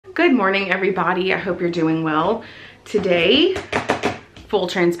Good morning, everybody. I hope you're doing well. Today, full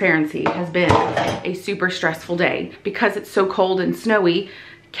transparency, has been a super stressful day. Because it's so cold and snowy,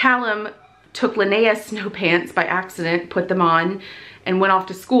 Callum took Linnea's snow pants by accident, put them on, and went off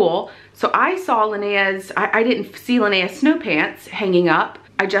to school. So I saw Linnea's, I didn't see Linnea's snow pants hanging up.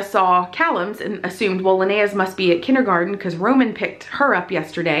 I just saw Callum's and assumed, well, Linnea's must be at kindergarten because Roman picked her up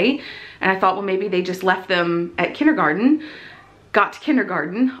yesterday. And I thought, well, maybe they just left them at kindergarten. Got to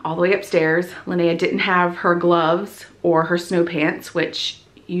kindergarten, all the way upstairs. Linnea didn't have her gloves or her snow pants, which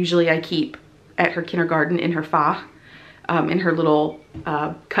usually I keep at her kindergarten in her in her little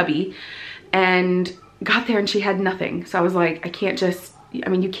cubby. And got there and she had nothing. So I was like, I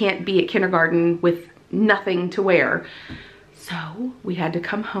mean, you can't be at kindergarten with nothing to wear. So we had to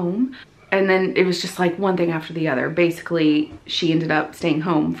come home, and then it was just like one thing after the other. Basically, she ended up staying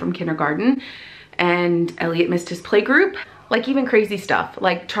home from kindergarten, and Elliot missed his playgroup. Like even crazy stuff,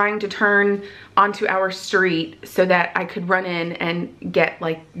 like trying to turn onto our street so that I could run in and get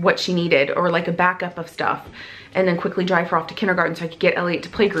like what she needed, or like a backup of stuff, and then quickly drive her off to kindergarten so I could get Elliot to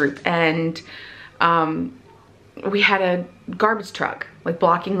playgroup. And we had a garbage truck like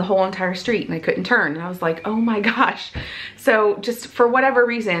blocking the whole entire street, and I couldn't turn. And I was like, oh my gosh. So just for whatever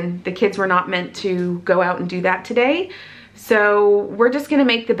reason, the kids were not meant to go out and do that today. So we're just gonna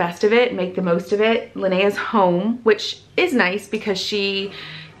make the best of it, make the most of it. Linnea's home, which is nice because she,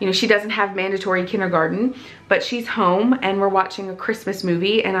 you know, she doesn't have mandatory kindergarten, but she's home and we're watching a Christmas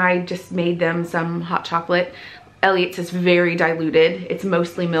movie, and I just made them some hot chocolate. Elliot's is very diluted. It's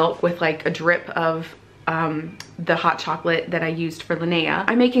mostly milk with like a drip of the hot chocolate that I used for Linnea.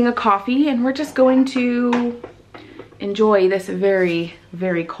 I'm making a coffee and we're just going to enjoy this very,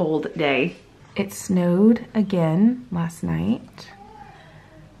 very cold day. It snowed again last night,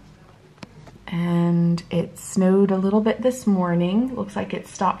 and it snowed a little bit this morning. Looks like it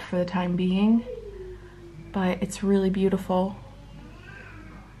stopped for the time being, but it's really beautiful.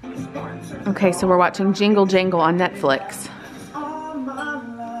 Okay, so we're watching Jingle Jangle on Netflix.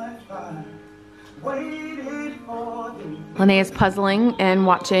 Linnea's puzzling and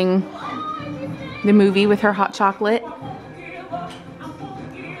watching the movie with her hot chocolate.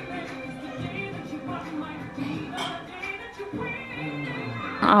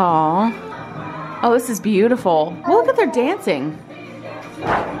 Aww. Oh, this is beautiful. Well, look at their dancing.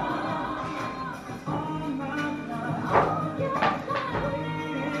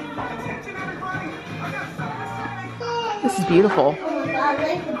 This is beautiful.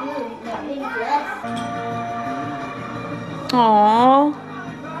 Aww.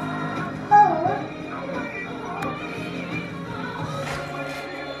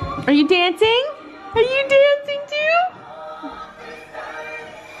 Are you dancing? Are you dancing too?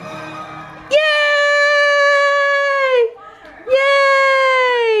 Yay!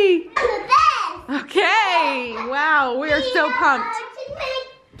 Okay, wow, we are so pumped.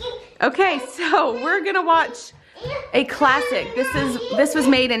 Okay, so we're gonna watch a classic. This was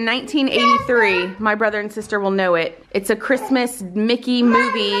made in 1983. My brother and sister will know it. It's a Christmas Mickey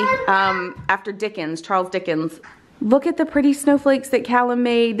movie after Dickens, Charles Dickens. Look at the pretty snowflakes that Callum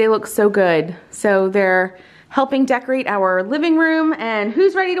made. They look so good. So they're helping decorate our living room, and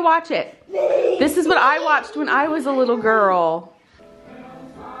who's ready to watch it? This is what I watched when I was a little girl.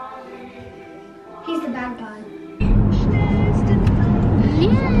 He's the bad guy.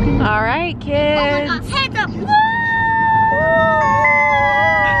 All right, kids. Oh my gosh, heads up.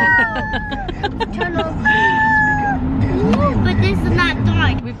 Turn over. But this is not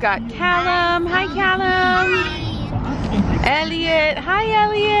dark. We've got Callum. Hi, Callum. Elliot. Hi,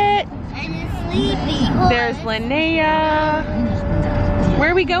 Elliot. And it's sleepy. There's Linnea. Where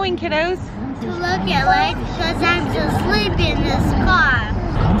are we going, kiddos? To look at lights because I'm just sleeping in this car.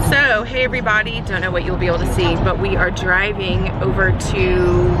 So, hey everybody, don't know what you'll be able to see, but we are driving over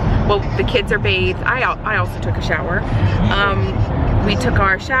to, well, the kids are bathed. I also took a shower. We took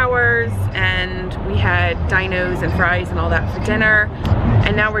our showers and we had dinos and fries and all that for dinner.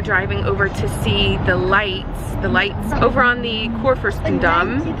 And now we're driving over to see the lights over on the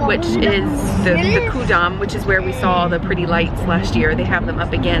Kurfürstendamm, which is the Kudamm, which is where we saw the pretty lights last year. They have them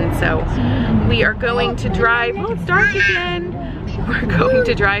up again, so we are going to drive. Oh, it's dark again. We're going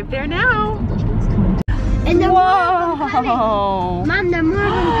to drive there now. And whoa! Mom, there are more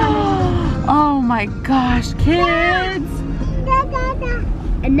of them coming. Oh my gosh, kids!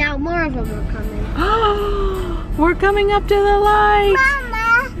 And now more of them are coming. We're coming up to the lights.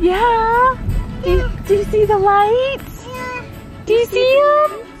 Mama. Yeah. Do you see the lights? Yeah. Do you see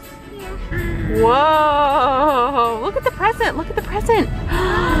them? Yeah. Whoa! Look at the present. Look at the present.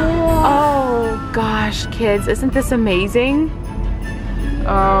 Oh gosh, kids, isn't this amazing?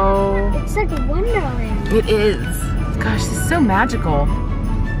 Oh. It's like a wonderland. It is. Gosh, this is so magical.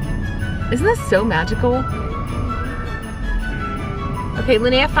 Isn't this so magical? Okay,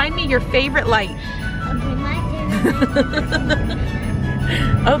 Linnea, find me your favorite light. Okay, my favorite.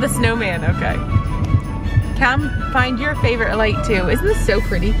 Oh, the snowman, okay. Come find your favorite light too. Isn't this so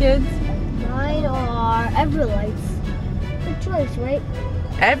pretty, kids? Mine are every lights. Good choice, right?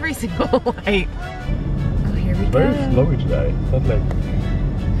 Every single light. Oh, here we go. Very flowy today. Not like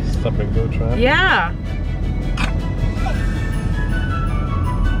stop and go trap. Yeah.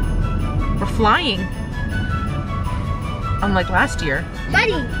 We're flying. Unlike last year.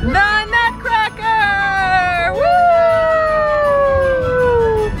 Buddy! The Nutcracker! Woo!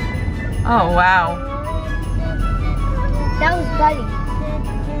 Oh, wow. That was Buddy.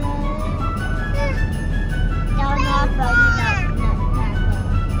 That was not Buddy, that was Nutcracker.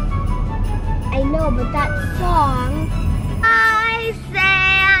 I know, but that song. Hi,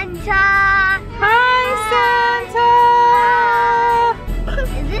 Santa! Hi, Santa!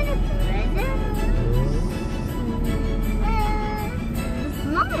 Is it a present? Is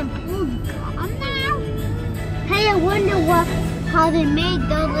Mom and Pooh gone now? Hey, I wonder how they made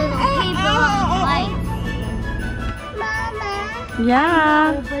those little paper lights. Mama.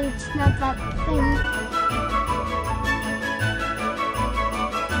 Yeah. No, but it's not that thing.